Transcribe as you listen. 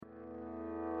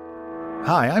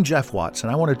Hi, I'm Jeff Watts,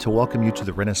 and I wanted to welcome you to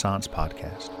the Renaissance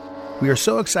Podcast. We are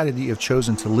so excited that you have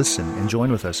chosen to listen and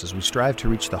join with us as we strive to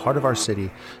reach the heart of our city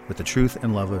with the truth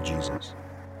and love of Jesus.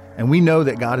 And we know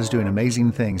that God is doing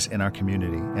amazing things in our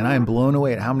community, and I am blown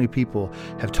away at how many people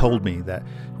have told me that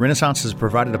Renaissance has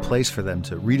provided a place for them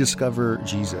to rediscover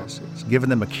Jesus. It's given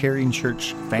them a caring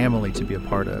church family to be a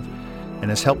part of,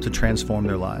 and has helped to transform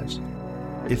their lives.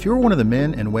 If you're one of the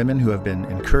men and women who have been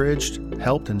encouraged,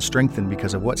 helped, and strengthened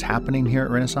because of what's happening here at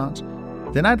Renaissance,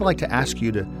 then I'd like to ask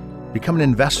you to become an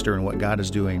investor in what God is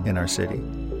doing in our city.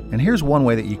 And here's one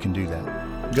way that you can do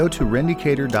that. Go to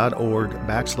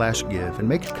rendecatur.org/give and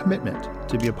make a commitment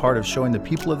to be a part of showing the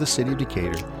people of the city of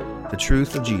Decatur the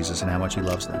truth of Jesus and how much he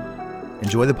loves them.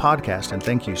 Enjoy the podcast, and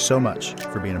thank you so much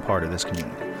for being a part of this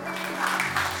community.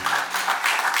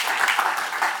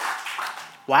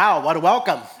 Wow, what a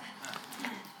welcome.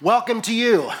 Welcome to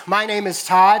you. My name is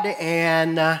Todd,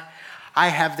 and I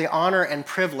have the honor and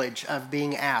privilege of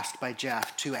being asked by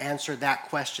Jeff to answer that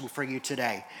question for you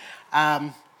today.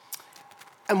 And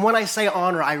when I say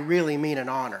honor, I really mean an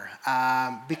honor,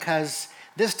 because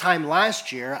this time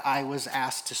last year, I was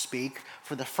asked to speak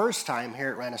for the first time here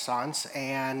at Renaissance,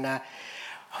 and I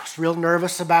was real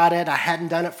nervous about it. I hadn't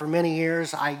done it for many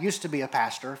years. I used to be a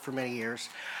pastor for many years.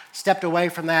 Stepped away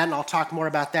from that, and I'll talk more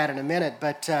about that in a minute,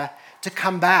 but to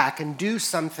come back and do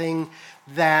something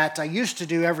that I used to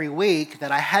do every week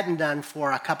that I hadn't done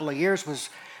for a couple of years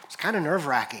was kind of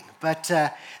nerve-wracking. But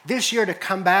this year to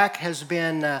come back has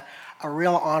been a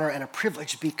real honor and a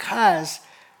privilege because,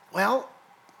 well,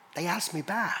 they asked me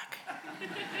back,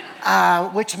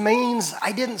 which means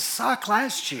I didn't suck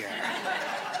last year.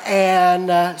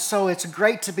 And so it's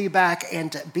great to be back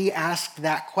and to be asked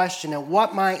that question and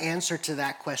what my answer to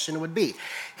that question would be.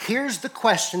 Here's the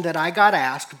question that I got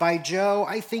asked by Joe,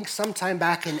 I think sometime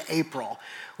back in April.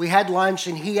 We had lunch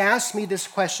and he asked me this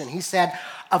question. He said,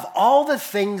 of all the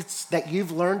things that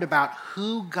you've learned about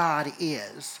who God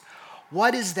is,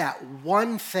 what is that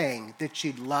one thing that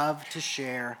you'd love to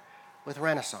share with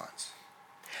Renaissance?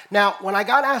 Now, when I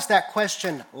got asked that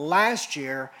question last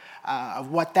year, of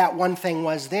what that one thing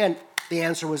was then, the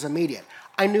answer was immediate.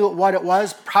 I knew what it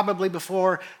was probably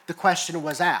before the question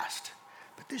was asked.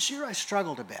 But this year I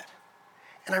struggled a bit.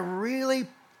 And I really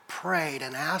prayed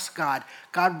and asked God,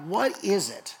 what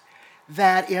is it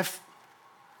that if,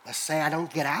 let's say I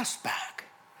don't get asked back,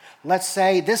 let's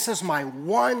say this is my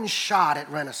one shot at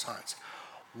Renaissance,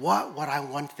 what would I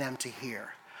want them to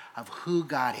hear of who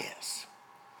God is?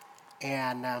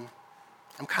 And I'm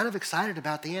kind of excited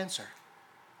about the answer.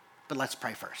 But let's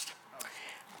pray first.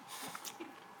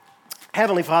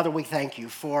 Heavenly Father, we thank you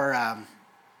for a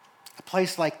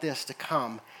place like this to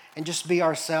come and just be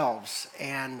ourselves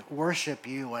and worship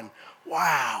you. And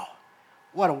wow,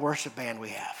 what a worship band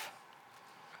we have.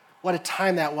 What a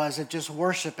time that was of just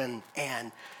worshiping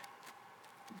and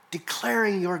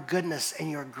declaring your goodness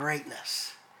and your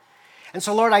greatness. And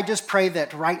so, Lord, I just pray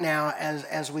that right now,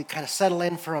 as we kind of settle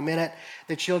in for a minute,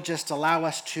 that you'll just allow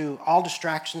us all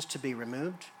distractions to be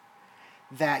removed,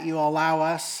 that you allow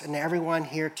us and everyone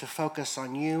here to focus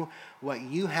on you, what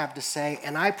you have to say.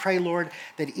 And I pray, Lord,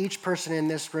 that each person in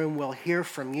this room will hear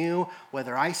from you,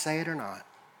 whether I say it or not.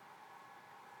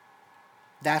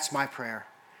 That's my prayer,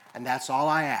 and that's all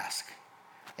I ask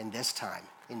in this time.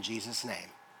 In Jesus' name,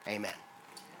 amen.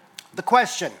 The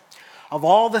question, of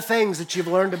all the things that you've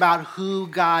learned about who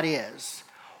God is,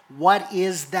 what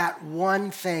is that one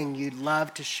thing you'd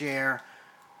love to share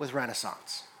with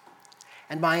Renaissance?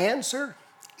 And my answer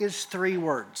is 3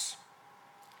 words.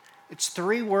 It's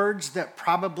 3 words that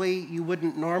probably you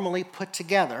wouldn't normally put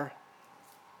together,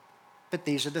 but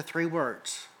these are the 3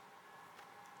 words.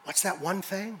 What's that one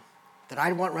thing that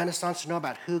I want Renaissance to know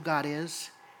about who God is?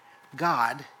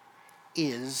 God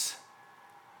is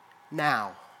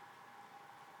now.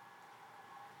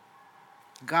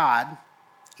 God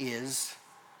is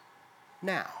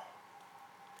now.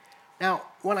 Now,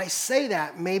 when I say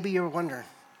that, maybe you're wondering,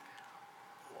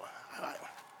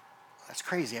 that's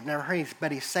crazy. I've never heard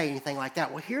anybody say anything like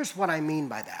that. Well, here's what I mean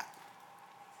by that.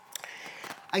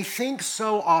 I think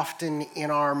so often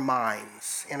in our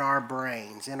minds, in our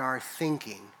brains, in our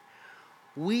thinking,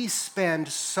 we spend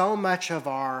so much of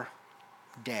our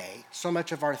day, so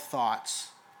much of our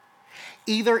thoughts,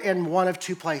 either in one of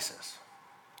 2 places.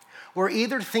 We're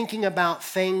either thinking about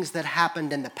things that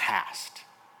happened in the past.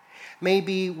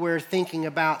 Maybe we're thinking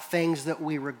about things that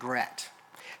we regret,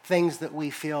 things that we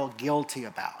feel guilty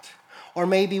about. Or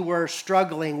maybe we're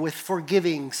struggling with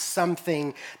forgiving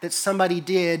something that somebody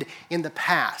did in the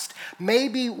past.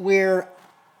 Maybe we've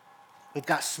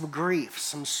got some grief,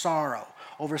 some sorrow,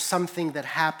 over something that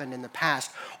happened in the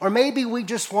past. Or maybe we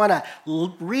just want to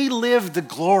relive the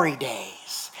glory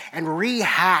days and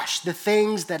rehash the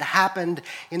things that happened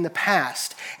in the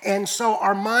past. And so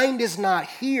our mind is not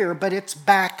here, but it's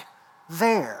back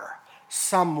there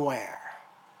somewhere.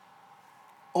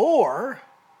 Or,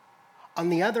 on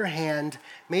the other hand,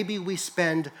 maybe we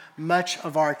spend much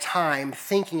of our time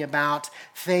thinking about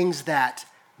things that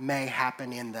may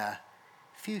happen in the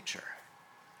future.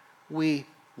 We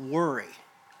worry.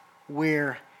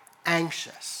 We're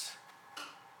anxious.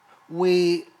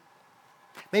 Maybe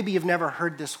you've never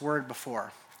heard this word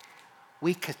before.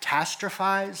 We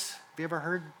catastrophize. Have you ever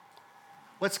heard?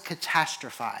 What's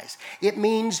catastrophize? It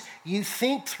means you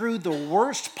think through the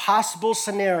worst possible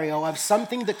scenario of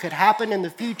something that could happen in the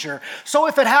future, so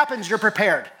if it happens, you're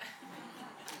prepared.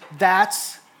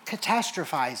 That's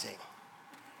catastrophizing.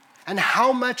 And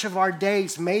how much of our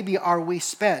days maybe are we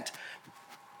spent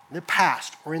in the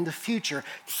past or in the future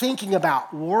thinking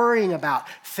about, worrying about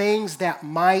things that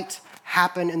might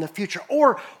happen in the future?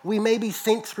 Or we maybe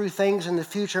think through things in the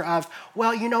future of,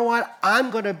 well, you know what?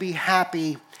 I'm going to be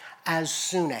happy as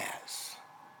soon as.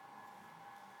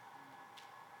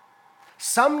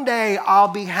 Someday I'll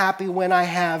be happy when I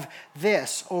have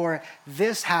this or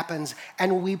this happens,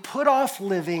 and we put off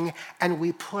living and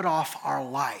we put off our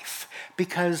life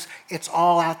because it's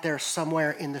all out there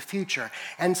somewhere in the future.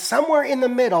 And somewhere in the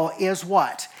middle is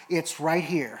what? It's right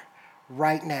here,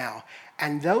 right now.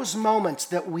 And those moments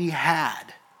that we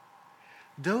had,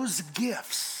 those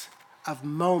gifts of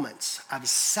moments, of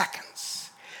seconds,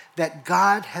 that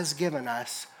God has given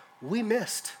us, we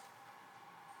missed.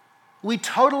 We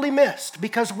totally missed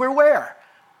because we're where?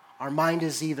 Our mind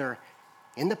is either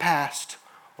in the past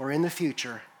or in the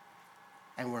future,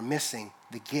 and we're missing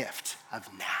the gift of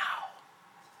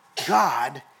now.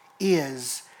 God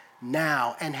is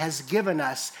now and has given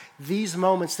us these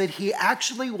moments that He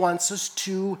actually wants us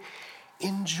to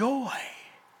enjoy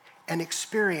and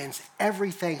experience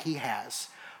everything He has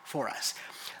for us.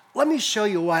 Let me show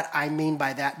you what I mean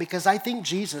by that, because I think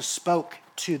Jesus spoke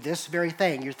to this very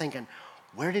thing. You're thinking,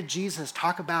 where did Jesus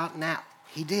talk about now?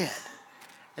 He did.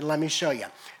 And let me show you.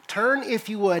 Turn, if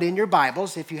you would, in your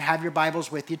Bibles, if you have your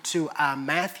Bibles with you, to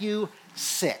Matthew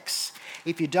 6.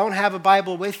 If you don't have a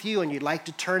Bible with you and you'd like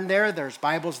to turn there, there's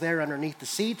Bibles there underneath the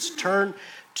seats. Turn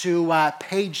to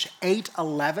page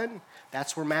 811.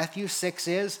 That's where Matthew 6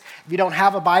 is. If you don't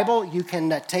have a Bible, you can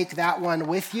take that one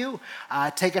with you.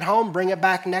 Take it home, bring it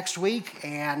back next week,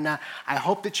 and I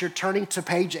hope that you're turning to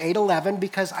page 811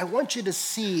 because I want you to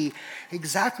see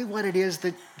exactly what it is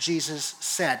that Jesus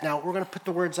said. Now, we're going to put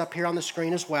the words up here on the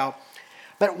screen as well,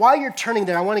 but while you're turning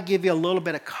there, I want to give you a little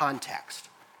bit of context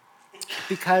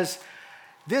because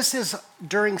this is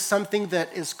during something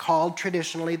that is called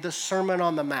traditionally the Sermon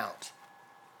on the Mount.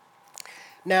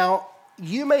 Now,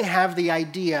 you may have the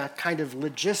idea kind of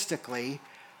logistically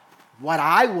what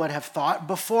I would have thought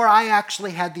before I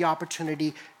actually had the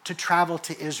opportunity to travel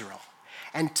to Israel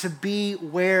and to be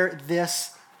where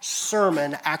this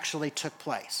sermon actually took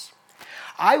place.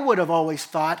 I would have always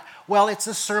thought, well, it's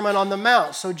a Sermon on the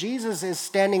Mount. So Jesus is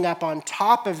standing up on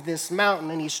top of this mountain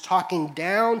and he's talking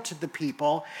down to the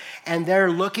people and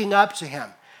they're looking up to him.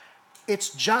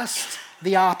 It's just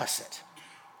the opposite.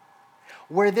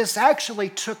 Where this actually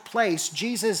took place,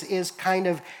 Jesus is kind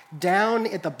of down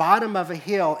at the bottom of a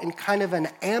hill in kind of an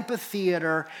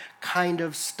amphitheater kind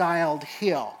of styled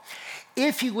hill.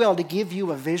 If you will, to give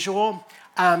you a visual,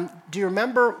 do you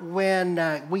remember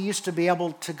when we used to be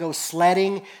able to go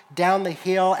sledding down the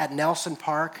hill at Nelson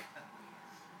Park?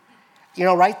 You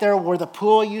know, right there where the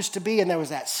pool used to be, and there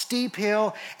was that steep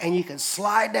hill, and you could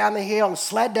slide down the hill and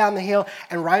sled down the hill,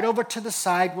 and right over to the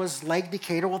side was Lake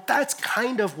Decatur. Well, that's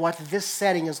kind of what this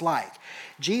setting is like.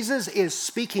 Jesus is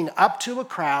speaking up to a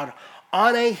crowd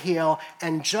on a hill,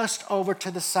 and just over to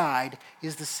the side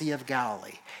is the Sea of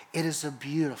Galilee. It is a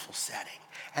beautiful setting.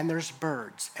 And there's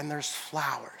birds, and there's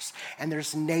flowers, and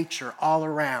there's nature all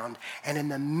around. And in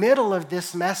the middle of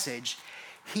this message,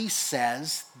 he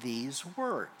says these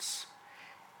words.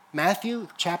 Matthew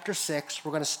chapter 6,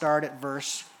 we're going to start at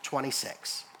verse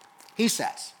 26. He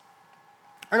says,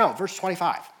 verse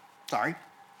 25, sorry.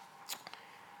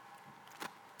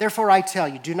 Therefore I tell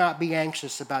you, do not be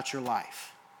anxious about your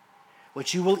life,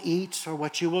 what you will eat or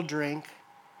what you will drink,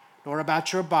 nor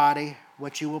about your body,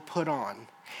 what you will put on.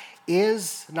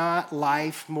 Is not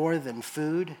life more than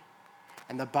food,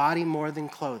 and the body more than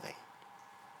clothing?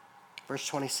 Verse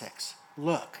 26,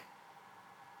 Look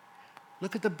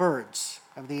at the birds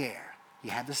of the air. You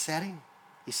have the setting?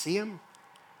 You see them?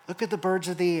 Look at the birds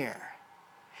of the air.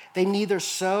 They neither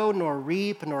sow nor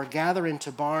reap nor gather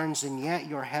into barns, and yet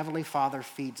your heavenly Father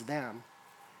feeds them.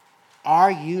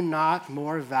 Are you not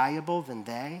more valuable than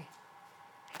they?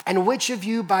 And which of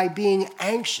you, by being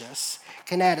anxious,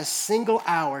 can add a single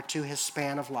hour to his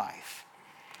span of life?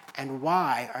 And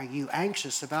why are you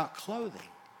anxious about clothing?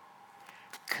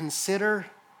 Consider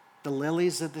the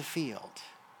lilies of the field,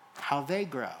 how they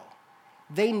grow.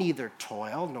 They neither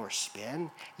toil nor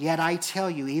spin, yet I tell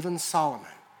you, even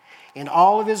Solomon, in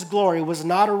all of his glory, was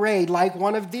not arrayed like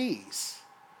one of these.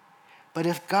 But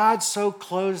if God so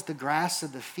clothes the grass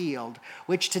of the field,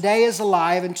 which today is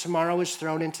alive and tomorrow is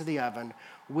thrown into the oven,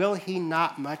 will he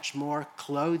not much more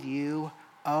clothe you,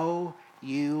 O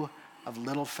you of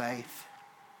little faith?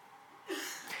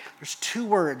 There's two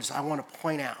words I want to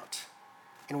point out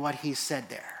in what he said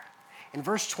there. In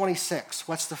verse 26,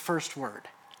 what's the first word?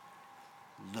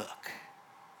 Look.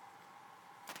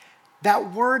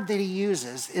 That word that he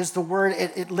uses is the word,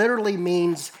 it literally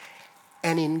means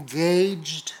an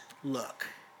engaged look,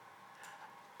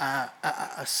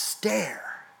 a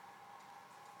stare.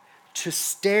 To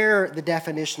stare, the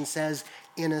definition says,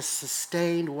 in a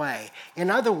sustained way.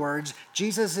 In other words,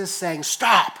 Jesus is saying,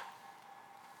 stop.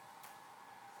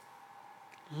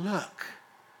 Look.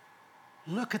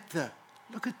 Look at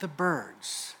the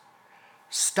birds.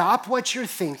 Stop what you're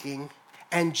thinking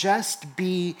and just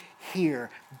be here.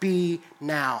 Be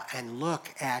now and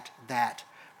look at that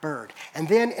bird. And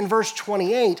then in verse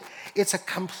 28, it's a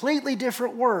completely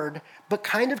different word, but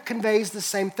kind of conveys the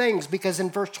same things, because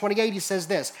in verse 28 he says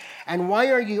this, and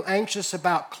why are you anxious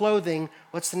about clothing?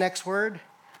 What's the next word?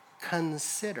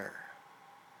 Consider.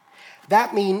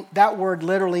 That word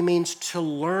literally means to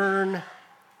learn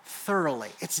thoroughly.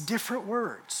 It's different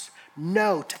words.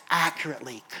 Note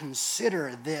accurately,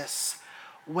 consider this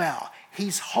well.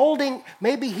 He's holding,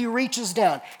 maybe he reaches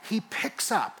down, he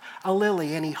picks up a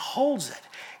lily and he holds it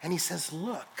and he says,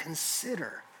 look,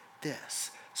 consider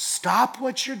this. Stop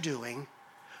what you're doing.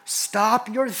 Stop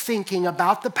your thinking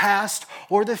about the past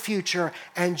or the future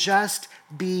and just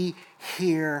be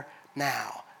here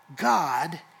now.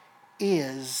 God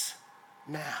is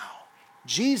now.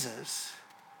 Jesus,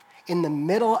 in the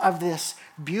middle of this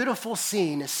beautiful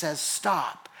scene, says,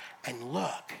 stop and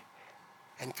look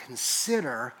and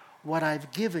consider what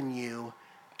I've given you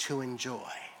to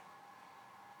enjoy.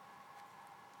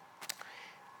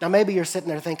 Now, maybe you're sitting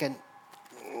there thinking,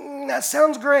 that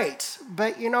sounds great,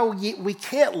 but we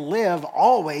can't live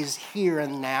always here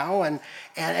and now, and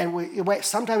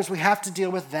sometimes we have to deal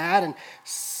with that and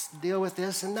deal with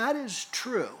this, and that is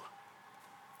true.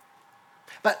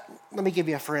 But let me give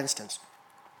you a for instance.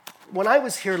 When I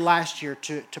was here last year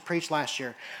to preach last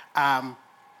year,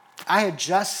 I had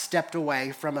just stepped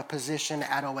away from a position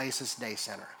at Oasis Day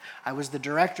Center. I was the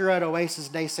director at Oasis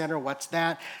Day Center. What's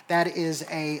that?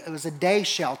 It was a day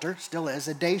shelter, still is,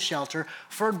 a day shelter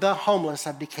for the homeless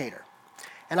of Decatur.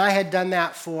 And I had done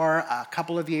that for a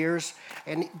couple of years,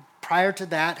 and prior to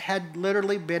that had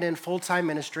literally been in full-time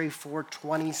ministry for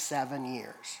 27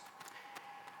 years.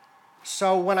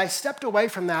 So when I stepped away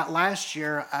from that last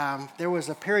year, there was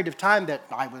a period of time that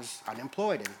I was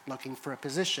unemployed and looking for a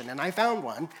position, and I found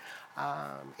one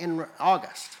in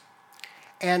August.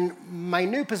 And my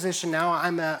new position now,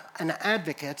 I'm an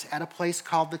advocate at a place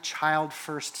called the Child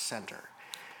First Center.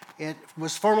 It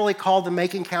was formerly called the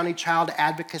Macon County Child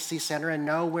Advocacy Center, and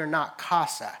no, we're not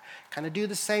CASA. Kind of do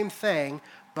the same thing,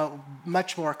 but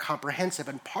much more comprehensive.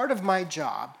 And part of my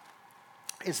job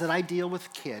is that I deal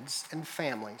with kids and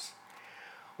families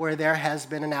where there has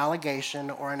been an allegation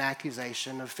or an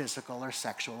accusation of physical or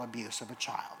sexual abuse of a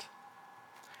child.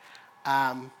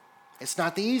 It's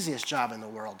not the easiest job in the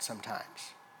world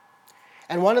sometimes.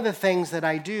 And one of the things that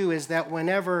I do is that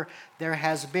whenever there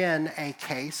has been a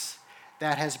case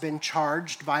that has been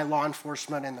charged by law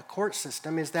enforcement in the court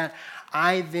system, is that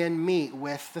I then meet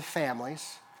with the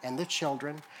families and the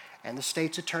children and the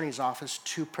state's attorney's office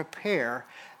to prepare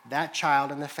that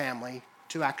child and the family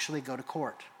to actually go to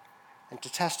court and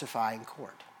to testify in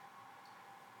court.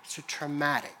 It's a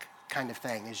traumatic kind of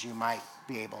thing, as you might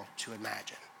be able to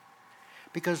imagine.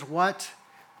 Because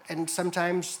and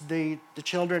sometimes the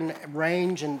children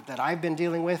range, and that I've been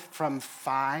dealing with, from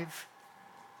 5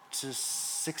 to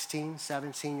 16,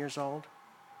 17 years old.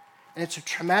 And it's a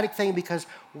traumatic thing because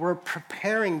we're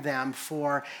preparing them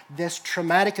for this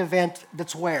traumatic event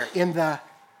that's where? In the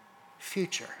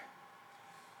future.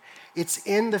 It's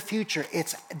in the future.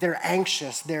 They're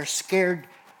anxious. They're scared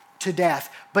to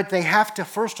death. But they have to,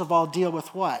 first of all, deal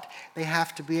with what? They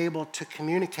have to be able to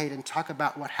communicate and talk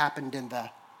about what happened in the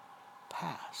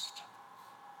past.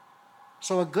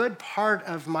 So a good part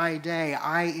of my day,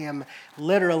 I am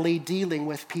literally dealing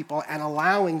with people and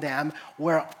allowing them,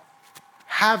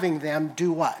 having them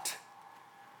do what?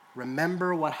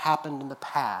 Remember what happened in the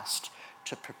past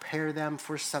to prepare them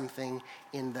for something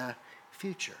in the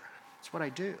future. It's what I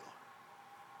do.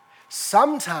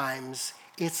 Sometimes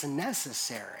it's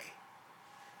necessary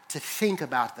to think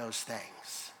about those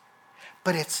things,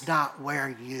 but it's not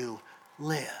where you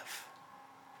live.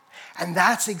 And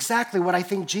that's exactly what I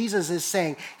think Jesus is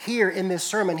saying here in this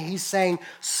sermon. He's saying,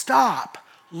 stop,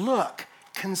 look,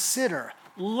 consider,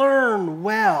 learn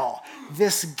well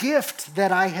this gift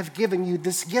that I have given you.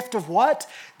 This gift of what?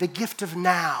 The gift of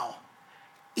now.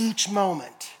 Each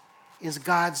moment is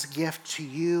God's gift to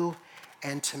you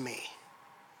and to me.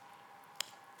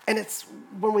 And it's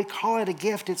when we call it a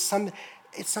gift, it's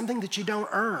something that you don't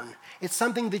earn. It's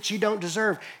something that you don't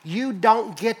deserve. You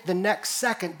don't get the next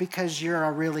second because you're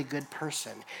a really good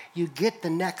person. You get the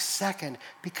next second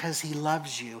because he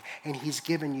loves you and he's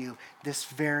given you this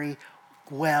very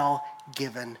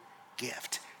well-given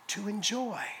gift to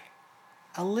enjoy.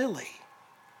 A lily,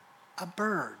 a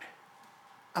bird,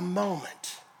 a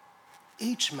moment,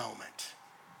 each moment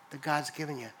that God's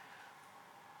given you.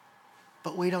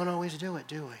 But we don't always do it,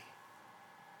 do we?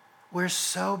 We're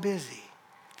so busy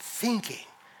thinking,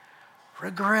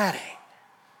 regretting,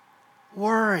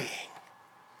 worrying,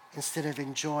 instead of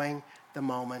enjoying the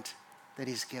moment that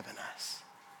he's given us.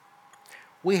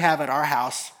 We have at our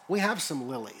house, we have some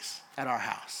lilies at our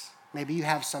house. Maybe you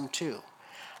have some too.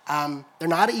 They're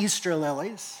not Easter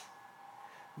lilies.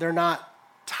 They're not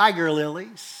tiger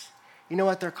lilies. You know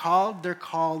what they're called? They're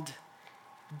called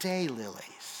day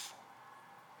lilies.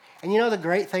 And you know the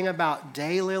great thing about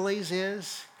day lilies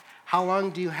is, how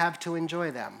long do you have to enjoy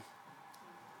them?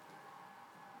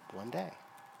 One day.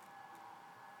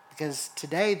 Because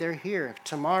today they're here.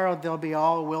 Tomorrow they'll be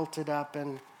all wilted up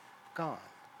and gone.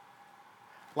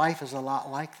 Life is a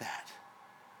lot like that.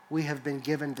 We have been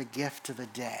given the gift of a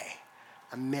day,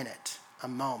 a minute, a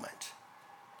moment.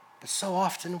 But so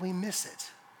often we miss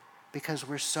it because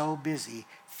we're so busy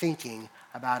thinking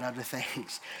about other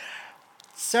things.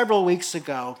 Several weeks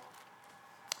ago,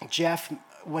 Jeff,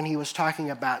 when he was talking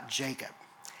about Jacob,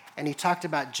 and he talked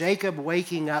about Jacob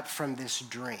waking up from this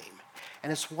dream.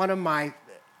 And it's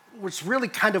really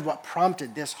kind of what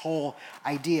prompted this whole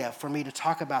idea for me to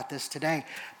talk about this today,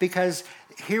 because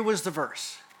here was the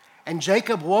verse. And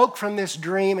Jacob woke from this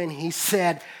dream and he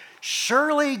said,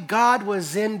 surely God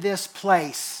was in this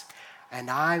place and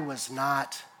I was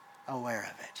not aware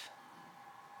of it.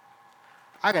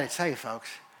 I got to tell you, folks,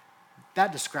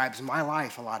 that describes my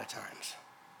life a lot of times.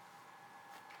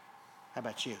 How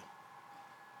about you?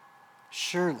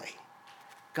 Surely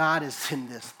God is in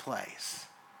this place.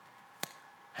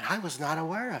 And I was not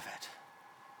aware of it.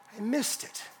 I missed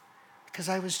it because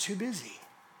I was too busy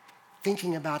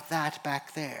thinking about that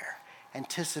back there,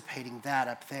 anticipating that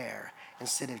up there,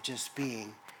 instead of just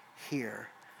being here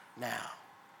now.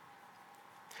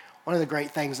 One of the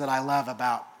great things that I love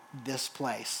about this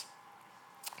place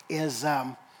is,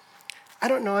 I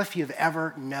don't know if you've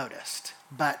ever noticed,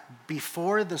 but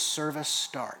before the service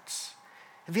starts,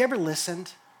 have you ever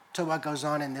listened to what goes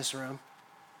on in this room?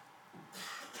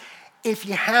 If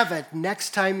you haven't,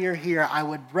 next time you're here, I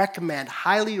would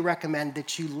highly recommend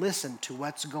that you listen to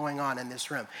what's going on in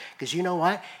this room. Because you know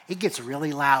what? It gets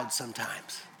really loud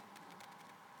sometimes.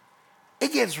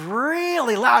 It gets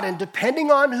really loud, and depending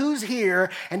on who's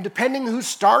here and depending who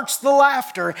starts the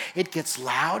laughter, it gets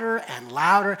louder and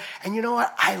louder. And you know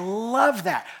what? I love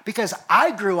that because I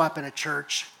grew up in a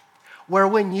church where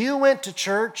when you went to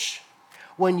church,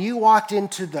 when you walked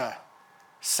into the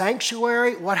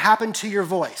sanctuary, what happened to your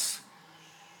voice?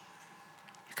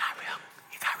 You got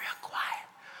real quiet.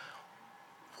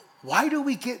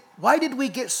 Why did we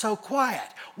get so quiet?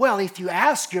 Well, if you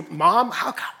ask your mom,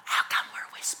 how come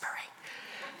we're whispering?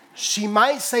 She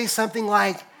might say something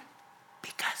like,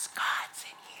 because God's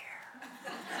in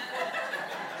here.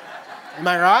 Am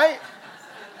I right?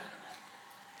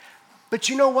 But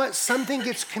you know what? Something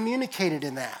gets communicated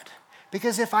in that.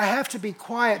 Because if I have to be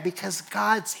quiet because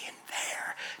God's in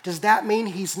there, does that mean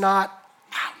he's not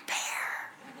out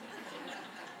there?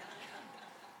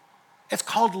 It's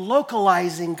called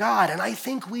localizing God, and I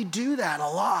think we do that a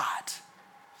lot.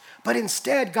 But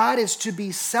instead, God is to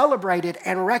be celebrated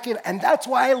and recognized. And that's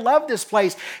why I love this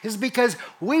place, is because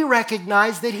we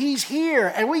recognize that he's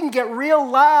here and we can get real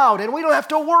loud and we don't have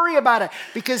to worry about it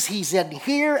because he's in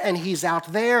here and he's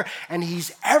out there and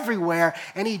he's everywhere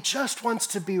and he just wants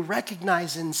to be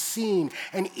recognized and seen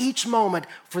in each moment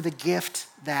for the gift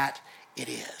that it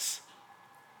is.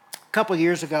 A couple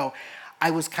years ago,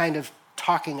 I was kind of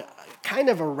talking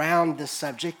around this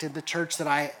subject in the church that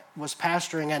I was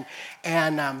pastoring,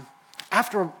 and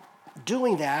after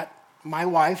doing that, my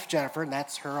wife, Jennifer, and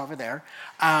that's her over there,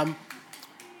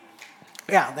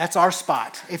 Yeah, that's our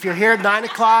spot. If you're here at 9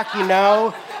 o'clock, you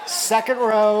know, second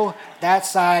row, that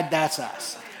side, that's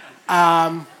us.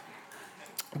 But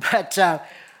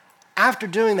after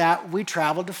doing that, we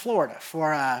traveled to Florida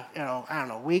for,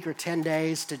 a week or 10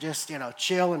 days to just,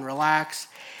 chill and relax.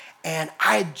 And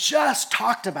I had just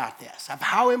talked about this, of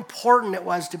how important it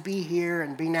was to be here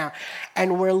and be now.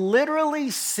 And we're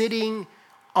literally sitting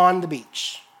on the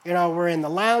beach. We're in the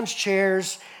lounge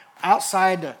chairs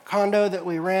outside the condo that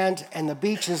we rent, and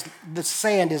the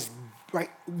sand is right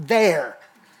there.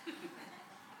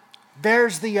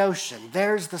 There's the ocean,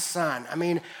 there's the sun. I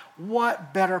mean,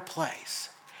 what better place?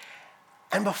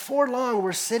 And before long,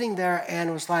 we're sitting there and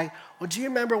it was like, well, do you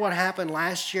remember what happened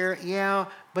last year? Yeah,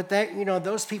 but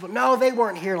those people, no, they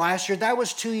weren't here last year. That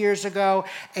was 2 years ago.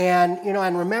 And,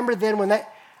 and remember then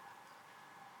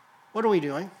what are we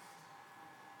doing?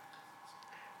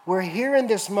 We're here in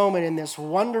this moment in this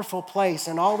wonderful place,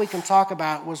 and all we can talk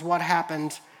about was what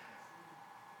happened.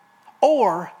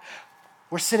 Or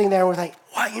we're sitting there and we're like,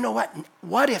 well, you know what?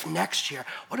 What if next year,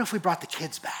 what if we brought the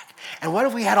kids back? And what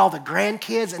if we had all the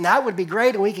grandkids, and that would be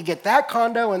great, and we could get that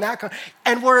condo and that condo.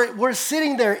 And we're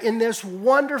sitting there in this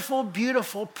wonderful,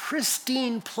 beautiful,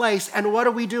 pristine place, and what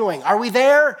are we doing? Are we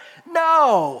there?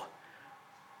 No.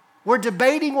 We're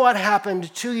debating what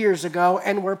happened 2 years ago,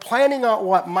 and we're planning on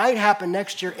what might happen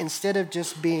next year instead of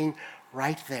just being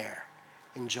right there,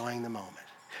 enjoying the moment.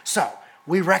 So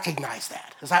we recognize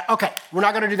that. It's like, okay, we're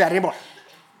not going to do that anymore.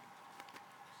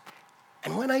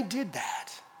 And when I did that,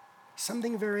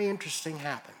 something very interesting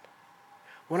happened.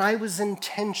 When I was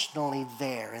intentionally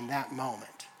there in that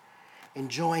moment,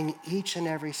 enjoying each and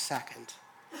every second,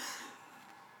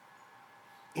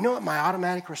 you know what my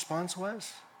automatic response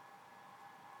was?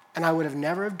 And I would have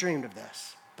never have dreamed of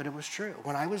this, but it was true.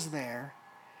 When I was there,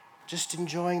 just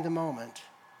enjoying the moment,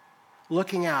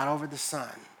 looking out over the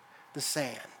sun, the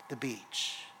sand, the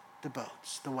beach, the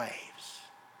boats, the waves,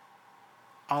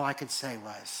 all I could say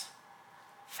was,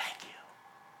 thank you.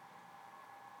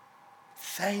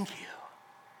 Thank you.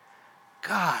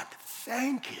 God,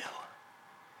 thank you.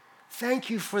 Thank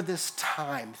you for this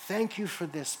time. Thank you for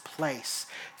this place.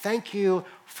 Thank you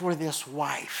for this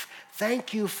wife.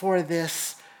 Thank you for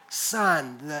this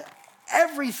son,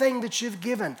 everything that you've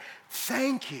given.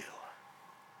 Thank you.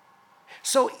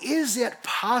 So is it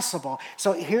possible?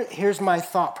 So here's my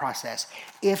thought process.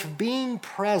 If being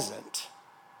present,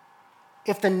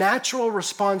 if the natural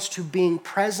response to being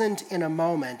present in a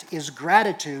moment is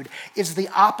gratitude, is the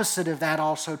opposite of that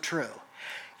also true?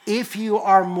 If you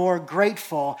are more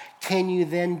grateful, can you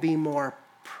then be more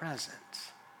present?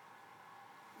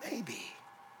 Maybe.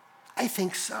 I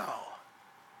think so.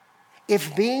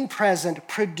 If being present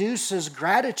produces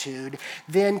gratitude,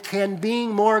 then can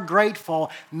being more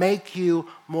grateful make you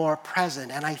more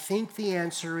present? And I think the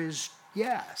answer is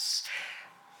yes.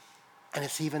 And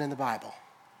it's even in the Bible.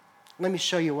 Let me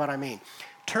show you what I mean.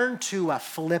 Turn to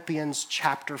Philippians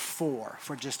chapter 4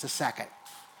 for just a second.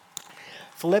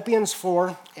 Philippians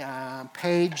 4,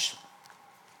 page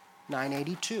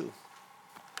 982.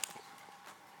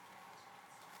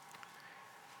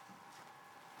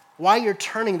 While you're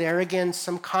turning there, again,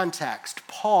 some context.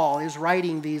 Paul is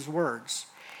writing these words.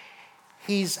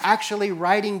 He's actually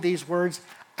writing these words.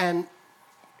 And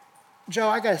Joe,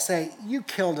 I got to say, you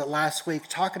killed it last week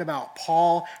talking about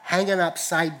Paul hanging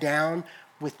upside down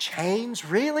with chains.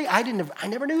 Really? I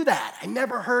never knew that. I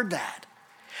never heard that.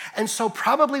 And so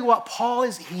probably what Paul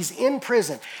is, he's in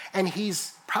prison. And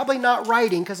he's probably not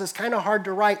writing because it's kind of hard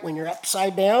to write when you're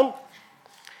upside down.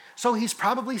 So he's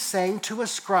probably saying to a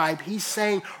scribe, he's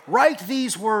saying, write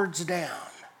these words down.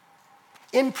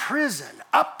 In prison,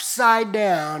 upside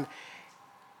down,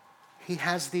 he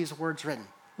has these words written.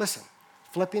 Listen,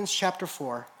 Philippians chapter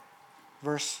 4,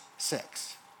 verse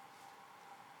 6.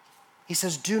 He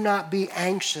says, do not be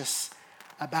anxious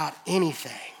about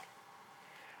anything,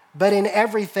 but in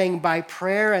everything by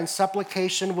prayer and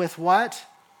supplication with what?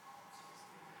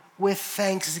 With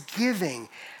thanksgiving.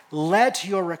 Let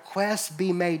your requests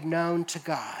be made known to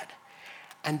God.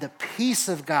 And the peace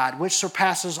of God, which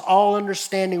surpasses all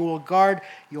understanding, will guard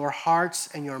your hearts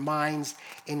and your minds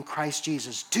in Christ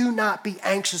Jesus. Do not be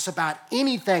anxious about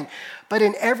anything, but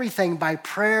in everything by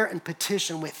prayer and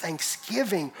petition with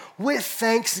thanksgiving, with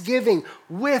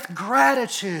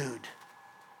gratitude.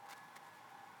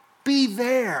 Be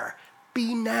there,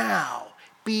 be now,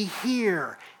 be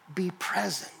here, be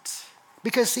present.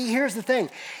 Because see, here's the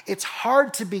thing. It's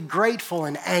hard to be grateful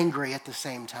and angry at the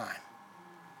same time.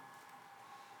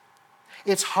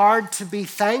 It's hard to be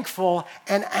thankful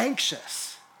and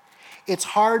anxious. It's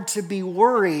hard to be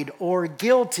worried or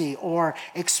guilty or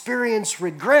experience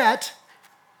regret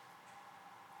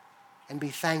and be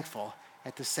thankful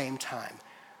at the same time.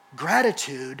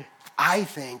 Gratitude, I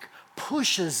think,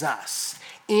 pushes us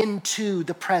into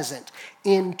the present,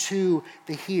 into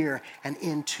the here, and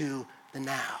into the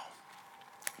now.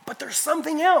 But there's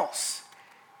something else.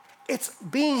 It's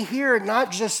being here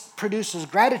not just produces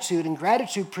gratitude, and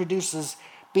gratitude produces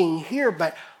being here,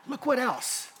 but look what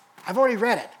else. I've already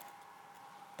read it,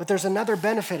 but there's another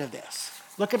benefit of this.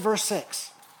 Look at verse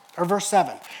 6, or verse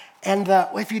 7. And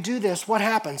if you do this, what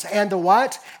happens? And the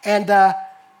what? And the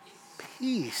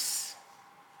peace.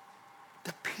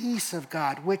 The peace of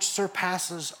God, which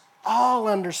surpasses all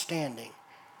understanding,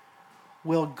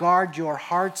 will guard your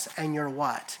hearts and your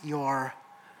what? Your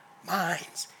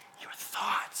minds, your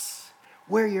thoughts,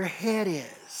 where your head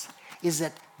is. Is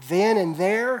it then and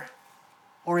there,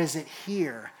 or is it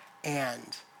here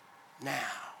and now?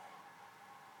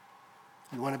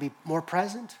 You want to be more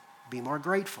present? Be more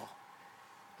grateful.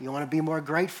 You want to be more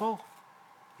grateful?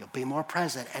 You'll be more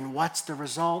present. And what's the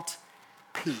result?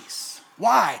 Peace.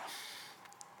 Why?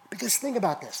 Because think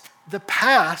about this. The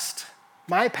past,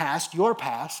 my past, your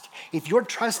past, if your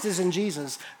trust is in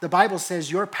Jesus, the Bible says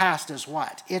your past is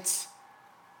what? It's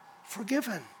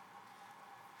forgiven.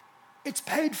 It's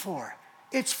paid for.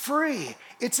 It's free.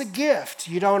 It's a gift.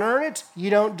 You don't earn it. You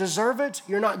don't deserve it.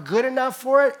 You're not good enough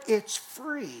for it. It's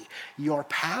free. Your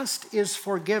past is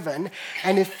forgiven.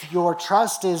 And if your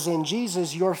trust is in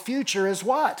Jesus, your future is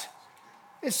what?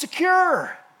 It's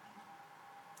secure.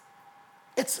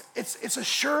 It's a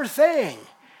sure thing.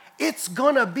 It's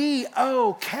going to be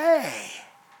okay.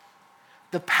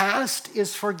 The past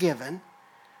is forgiven.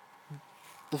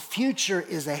 The future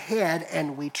is ahead,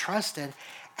 and we trust it.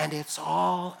 And it's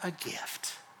all a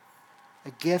gift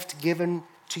given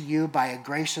to you by a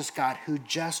gracious God who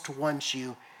just wants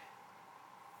you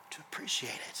to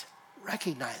appreciate it,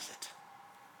 recognize it,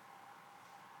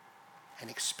 and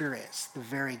experience the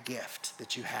very gift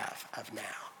that you have of now.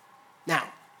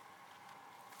 Now,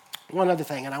 one other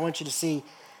thing, and I want you to see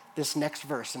this next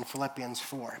verse in Philippians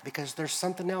 4, because there's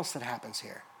something else that happens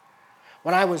here.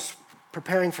 When I was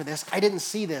preparing for this, I didn't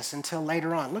see this until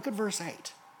later on. Look at verse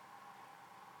 8.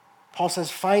 Paul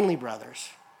says, finally,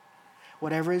 brothers,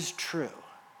 whatever is true,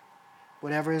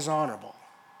 whatever is honorable,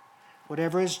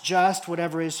 whatever is just,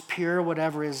 whatever is pure,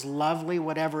 whatever is lovely,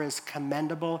 whatever is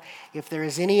commendable, if there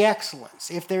is any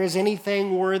excellence, if there is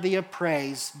anything worthy of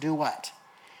praise, do what?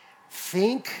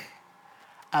 Think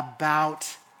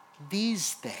about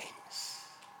these things.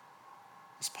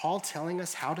 Is Paul telling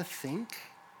us how to think?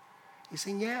 He's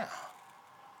saying, yeah,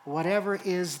 whatever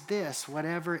is this,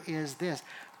 whatever is this.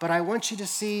 But I want you to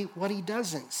see what he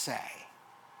doesn't say.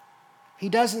 He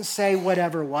doesn't say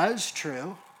whatever was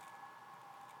true.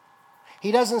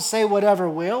 He doesn't say whatever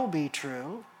will be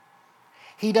true.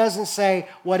 He doesn't say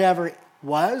whatever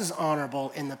was honorable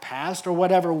in the past or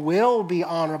whatever will be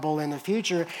honorable in the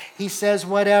future. He says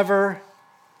whatever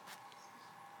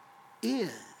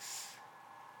is.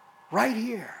 Right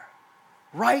here,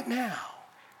 right now.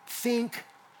 Think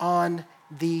on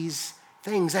these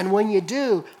things. And when you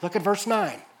do, look at verse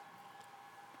 9.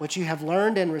 What you have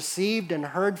learned and received and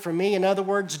heard from me. In other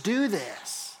words, do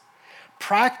this.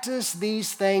 Practice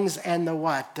these things, and the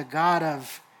what? The God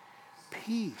of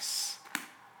peace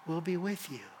will be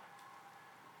with you.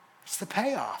 It's the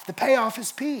payoff. The payoff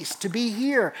is peace. To be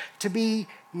here, to be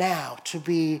now, to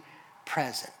be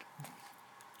present.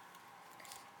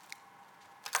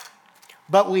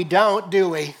 But we don't, do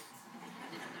we?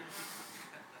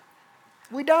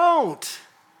 We don't.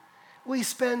 We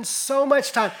spend so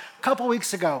much time. A couple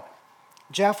weeks ago,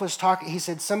 Jeff was talking. He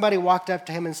said somebody walked up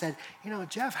to him and said,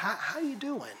 Jeff, how you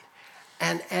doing?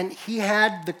 And he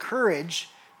had the courage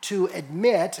to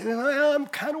admit, well, I'm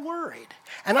kind of worried.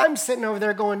 And I'm sitting over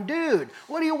there going, dude,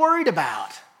 what are you worried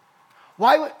about?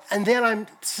 Why? And then I'm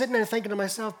sitting there thinking to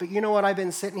myself, but you know what I've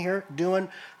been sitting here doing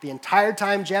the entire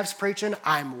time Jeff's preaching?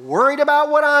 I'm worried about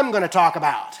what I'm going to talk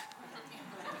about.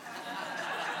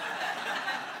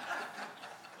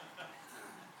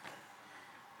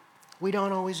 We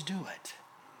don't always do it.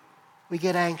 We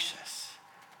get anxious.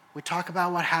 We talk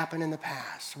about what happened in the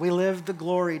past. We live the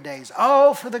glory days.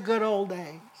 Oh, for the good old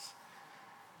days.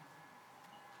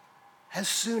 As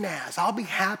soon as I'll be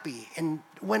happy. And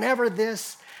whenever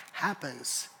this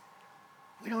happens,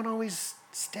 we don't always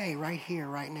stay right here,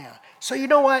 right now. So you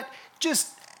know what?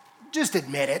 Just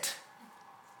admit it.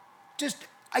 Just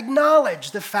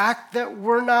acknowledge the fact that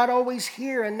we're not always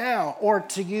here and now. Or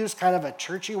to use kind of a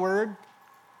churchy word,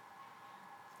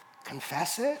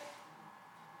 confess it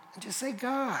and just say,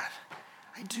 God,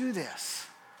 I do this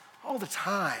all the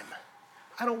time.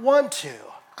 I don't want to.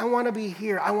 I want to be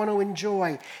here. I want to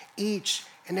enjoy each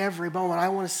and every moment. I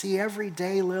want to see every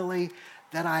day, Lily,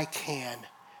 that I can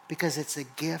because it's a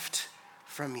gift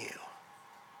from you.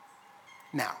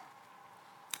 Now,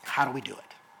 how do we do it?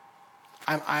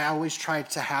 I always try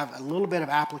to have a little bit of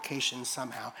application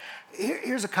somehow.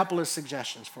 Here's a couple of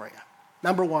suggestions for you.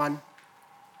 Number one,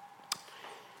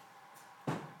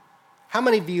 how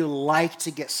many of you like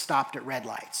to get stopped at red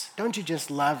lights? Don't you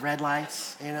just love red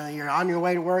lights? You know, you're on your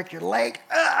way to work, you're late.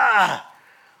 I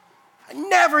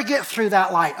never get through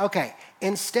that light. Okay,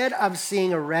 instead of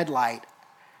seeing a red light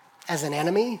as an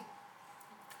enemy,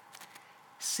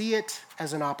 see it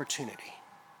as an opportunity.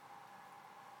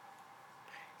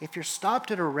 If you're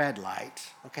stopped at a red light,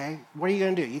 okay, what are you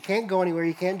going to do? You can't go anywhere.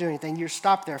 You can't do anything. You're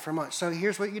stopped there for a moment. So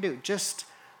here's what you do. Just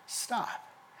stop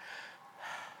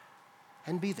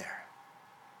and be there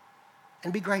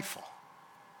and be grateful.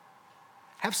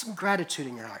 Have some gratitude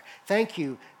in your heart. Thank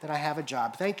you that I have a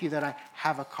job. Thank you that I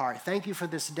have a car. Thank you for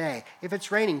this day. If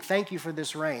it's raining, thank you for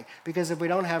this rain. Because if we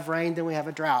don't have rain, then we have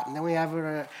a drought. And then we have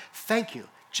a... Thank you.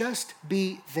 Just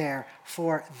be there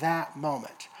for that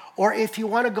moment. Or if you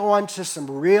want to go on to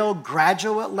some real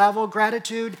graduate level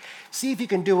gratitude, see if you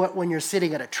can do it when you're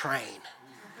sitting at a train.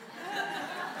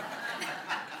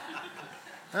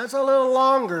 That's a little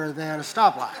longer than a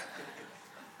stoplight.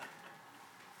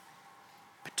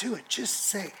 But do it. Just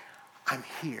say, I'm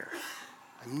here.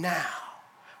 I'm now.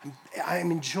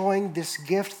 I'm enjoying this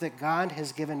gift that God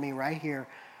has given me right here,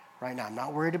 right now. I'm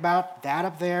not worried about that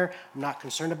up there. I'm not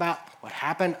concerned about what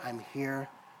happened. I'm here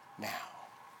now.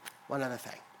 One other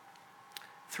thing.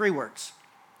 3 words.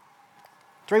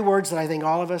 3 words that I think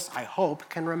all of us, I hope,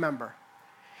 can remember.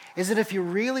 Is that if you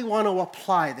really want to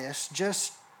apply this,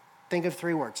 just think of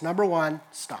 3 words. Number 1,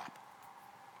 stop.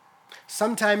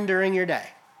 Sometime during your day,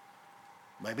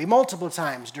 maybe multiple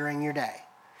times during your day,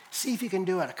 see if you can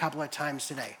do it a couple of times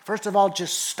today. First of all,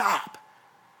 just stop.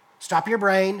 Stop your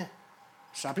brain,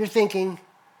 stop your thinking,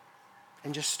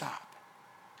 and just stop.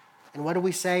 And what do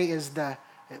we say is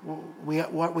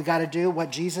what we got to do, what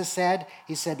Jesus said?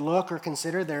 He said, look or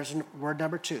consider. There's word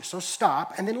number 2. So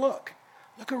stop and then look.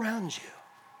 Look around you.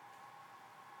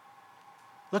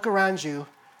 Look around you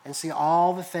and see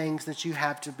all the things that you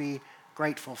have to be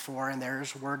grateful for. And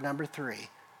there's word number 3.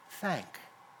 Thank.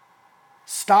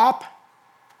 Stop.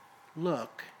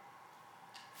 Look.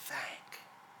 Thank.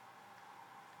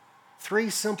 3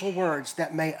 simple words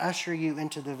that may usher you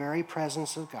into the very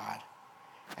presence of God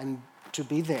and to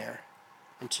be there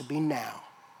and to be now,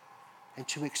 and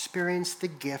to experience the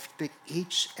gift that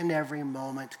each and every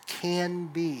moment can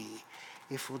be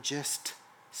if we'll just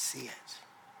see it.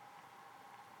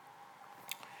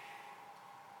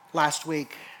 Last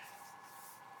week,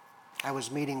 I was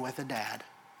meeting with a dad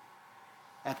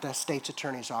at the state's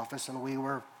attorney's office, and we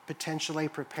were potentially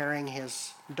preparing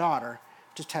his daughter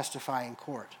to testify in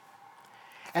court.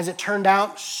 As it turned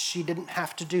out, she didn't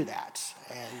have to do that,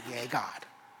 and yay God.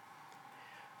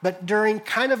 But during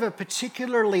kind of a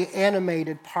particularly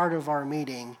animated part of our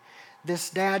meeting,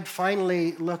 this dad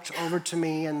finally looked over to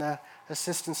me and the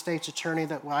assistant state's attorney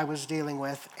that I was dealing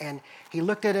with, and he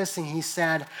looked at us and he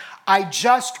said, I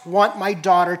just want my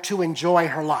daughter to enjoy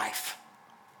her life.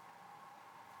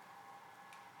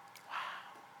 Wow.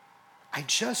 I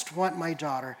just want my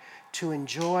daughter to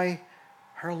enjoy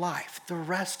her life, the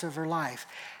rest of her life.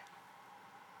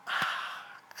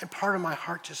 And part of my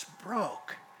heart just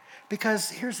broke. Because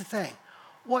here's the thing,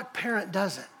 what parent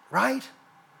doesn't, right?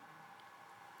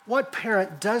 What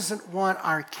parent doesn't want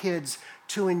our kids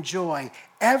to enjoy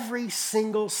every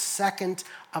single second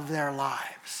of their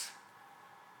lives?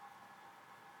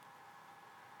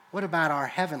 What about our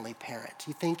heavenly parent?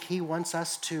 You think he wants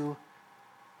us to?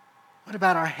 What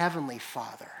about our heavenly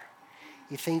Father?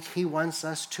 You think he wants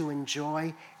us to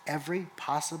enjoy every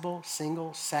possible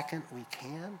single second we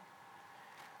can?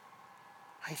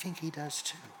 I think he does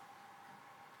too.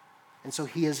 And so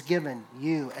he has given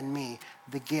you and me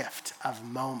the gift of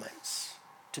moments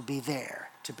to be there,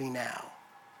 to be now.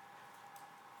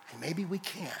 And maybe we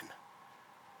can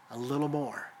a little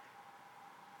more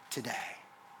today,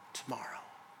 tomorrow.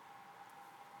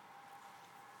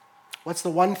 What's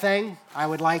the one thing I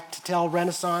would like to tell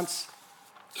Renaissance?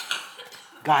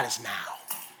 God is now.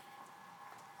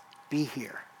 Be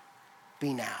here.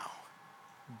 Be now.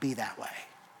 Be that way.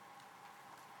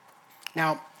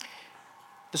 Now,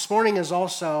 this morning is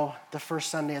also the first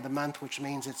Sunday of the month, which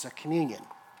means it's a communion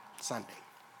Sunday.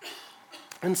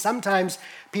 And sometimes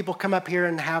people come up here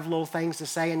and have little things to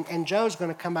say, and Joe's going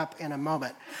to come up in a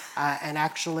moment. And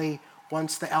actually,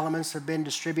 once the elements have been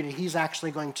distributed, he's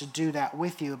actually going to do that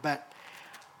with you. But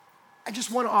I just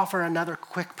want to offer another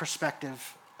quick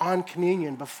perspective on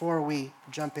communion before we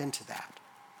jump into that.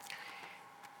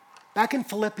 Back in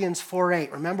Philippians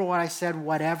 4:8, remember what I said,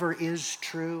 whatever is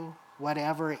true,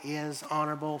 whatever is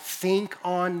honorable. Think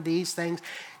on these things.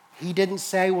 He didn't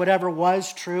say whatever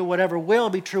was true, whatever will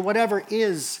be true, whatever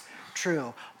is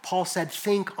true. Paul said,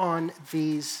 think on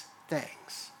these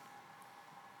things.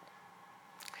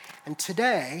 And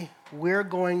today, we're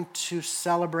going to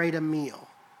celebrate a meal.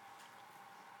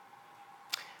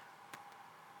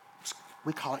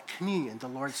 We call it communion, the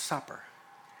Lord's Supper.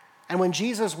 And when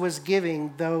Jesus was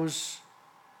giving those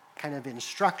kind of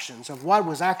instructions of what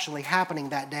was actually happening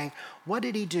that day, what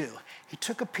did he do? He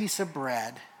took a piece of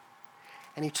bread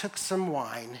and he took some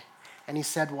wine and he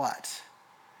said what?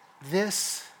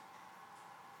 This,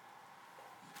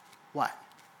 what?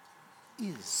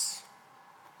 Is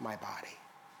my body.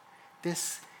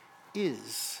 This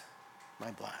is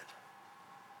my blood.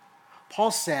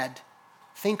 Paul said,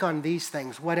 think on these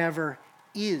things, whatever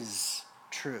is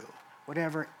true,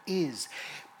 whatever is.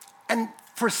 And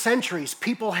for centuries,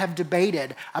 people have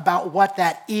debated about what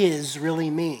that is really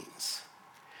means.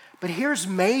 But here's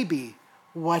maybe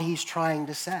what he's trying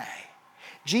to say.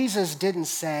 Jesus didn't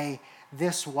say,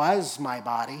 this was my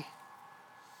body.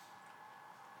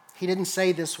 He didn't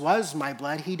say this was my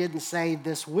blood. He didn't say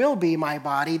this will be my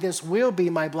body, this will be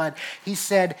my blood. He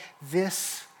said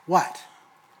this what?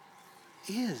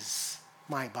 Is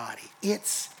my body.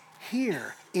 It's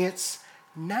here. It's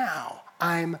now.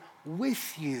 I'm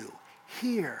with you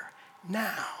here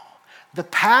now. The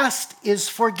past is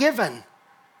forgiven.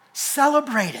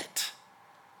 Celebrate it.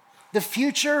 The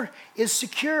future is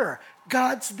secure.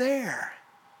 God's there.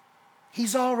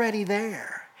 He's already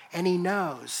there. And he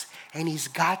knows. And he's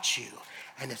got you.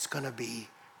 And it's going to be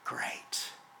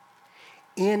great.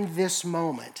 In this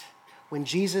moment, when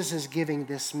Jesus is giving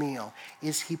this meal,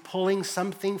 is he pulling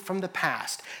something from the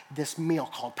past, this meal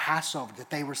called Passover that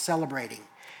they were celebrating,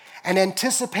 and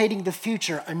anticipating the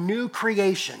future, a new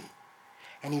creation.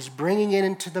 And he's bringing it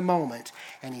into the moment,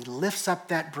 and he lifts up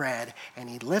that bread, and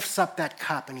he lifts up that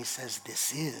cup, and he says,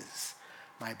 this is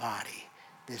my body.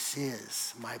 This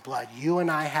is my blood. You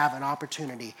and I have an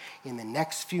opportunity in the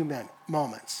next few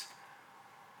moments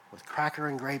with cracker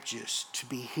and grape juice to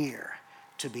be here,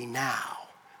 to be now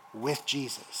with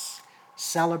Jesus,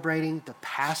 celebrating the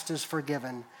past is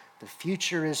forgiven, the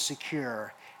future is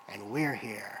secure, and we're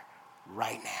here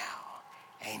right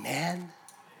now. Amen?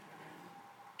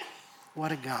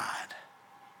 What a God.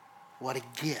 What a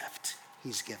gift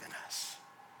he's given us.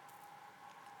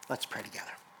 Let's pray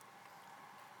together.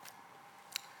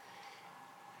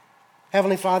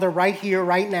 Heavenly Father, right here,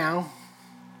 right now,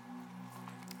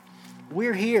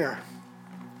 we're here.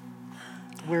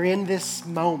 We're in this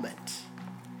moment.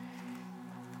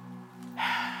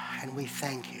 And we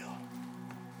thank you.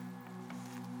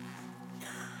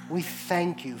 We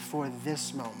thank you for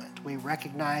this moment. We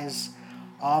recognize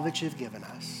all that you've given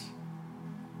us.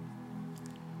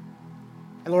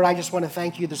 And Lord, I just want to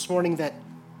thank you this morning that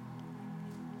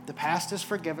the past is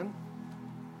forgiven.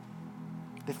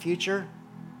 The future,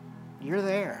 you're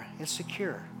there. It's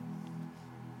secure.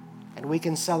 And we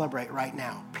can celebrate right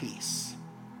now peace.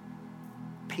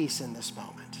 Peace in this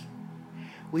moment.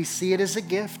 We see it as a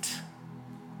gift.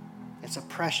 It's a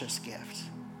precious gift.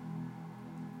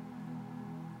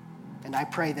 And I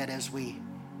pray that as we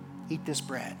eat this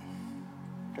bread,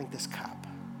 drink this cup,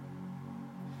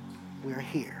 we're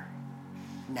here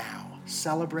now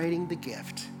celebrating the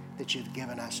gift that you've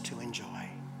given us to enjoy.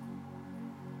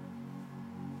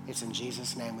 It's in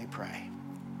Jesus' name we pray.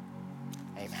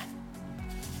 Amen.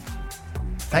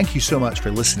 Thank you so much for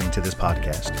listening to this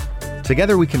podcast.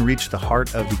 Together we can reach the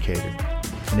heart of Decatur.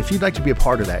 And if you'd like to be a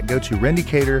part of that, go to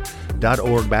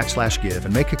rendecatur.org/give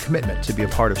and make a commitment to be a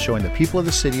part of showing the people of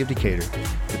the city of Decatur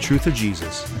the truth of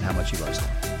Jesus and how much he loves them.